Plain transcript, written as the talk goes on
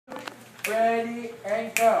Ready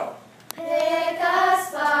and go. Pick a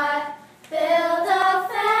spot, build a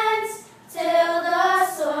fence, till the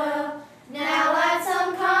soil. Now add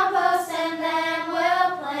some compost and then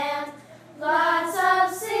we'll plant lots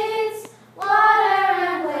of seeds, water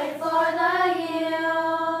and wait for the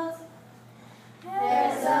yield.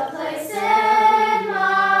 There's a place in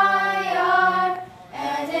my yard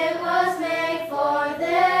and it was made for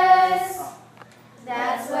this.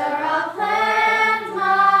 That's where I'll plant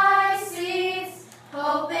my seeds,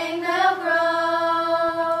 hoping they'll grow.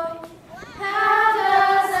 How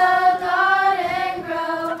does a garden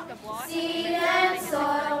grow? Seed and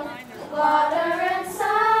soil, water and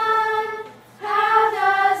sun. How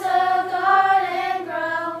does a garden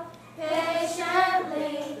grow?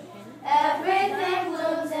 Patiently, everything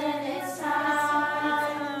blooms in its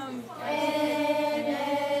time. In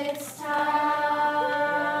its time.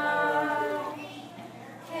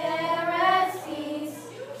 Carrots, peas,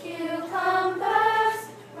 cucumbers,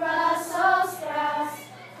 Brussels sprouts,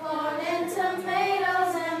 corn and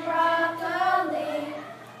tomatoes and broccoli,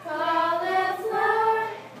 cauliflower,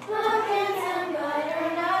 pumpkins and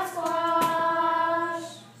butternut squash.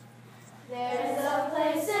 There's a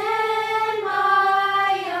place in my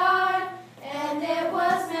yard and it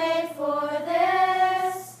was made for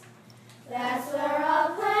this. That's where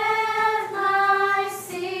I'll plant my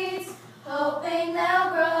seeds, hoping they'll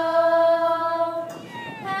grow.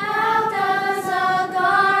 How does a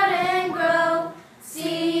garden grow?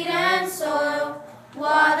 Seed and soil,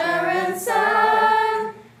 water and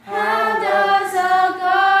sun. How does a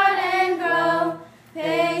garden grow?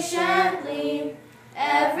 Patiently,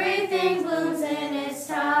 everything blooms in its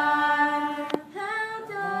time. How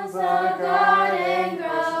does a garden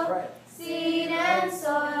grow? Seed and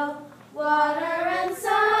soil, water and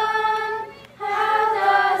sun. How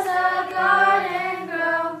does a garden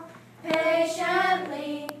grow?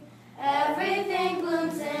 Patiently, everything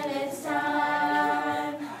blooms in its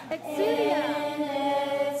time. In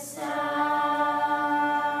its time.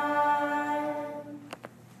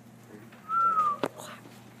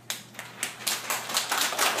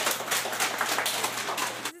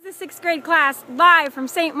 This is the 6th grade class live from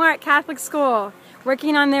St. Mark Catholic School,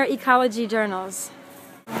 working on their ecology journals.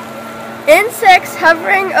 Insects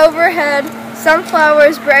hovering overhead,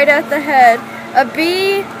 sunflowers bright at the head, a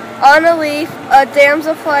bee on a leaf, a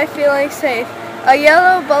damselfly feeling safe, a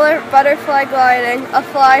yellow butterfly gliding, a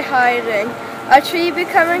fly hiding, a tree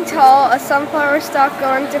becoming tall, a sunflower stalk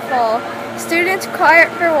going to fall. Students quiet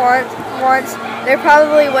for once, they're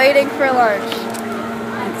probably waiting for lunch.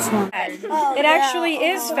 It actually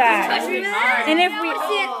is fat. And if we...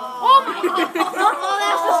 Oh my God! Oh,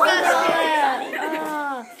 that's disgusting.